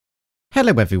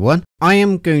Hello everyone, I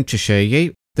am going to show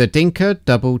you the Dinka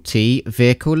Double T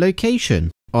vehicle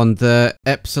location on the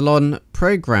Epsilon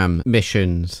program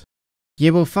missions.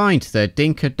 You will find the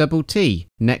Dinka Double T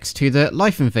next to the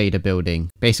Life Invader building,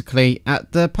 basically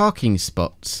at the parking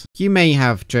spots. You may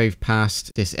have drove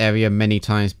past this area many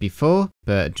times before,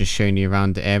 but just showing you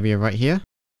around the area right here.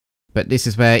 But this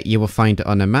is where you will find it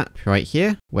on a map right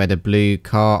here, where the blue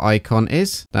car icon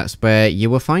is. That's where you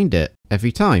will find it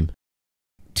every time.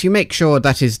 To make sure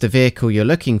that is the vehicle you're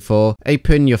looking for,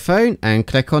 open your phone and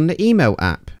click on the email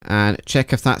app and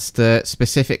check if that's the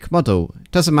specific model.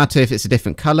 Doesn't matter if it's a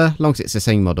different colour, as long as it's the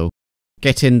same model.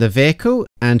 Get in the vehicle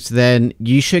and then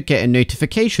you should get a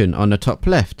notification on the top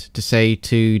left to say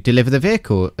to deliver the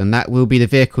vehicle, and that will be the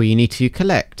vehicle you need to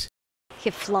collect.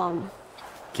 Epsilon.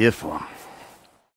 Epsilon.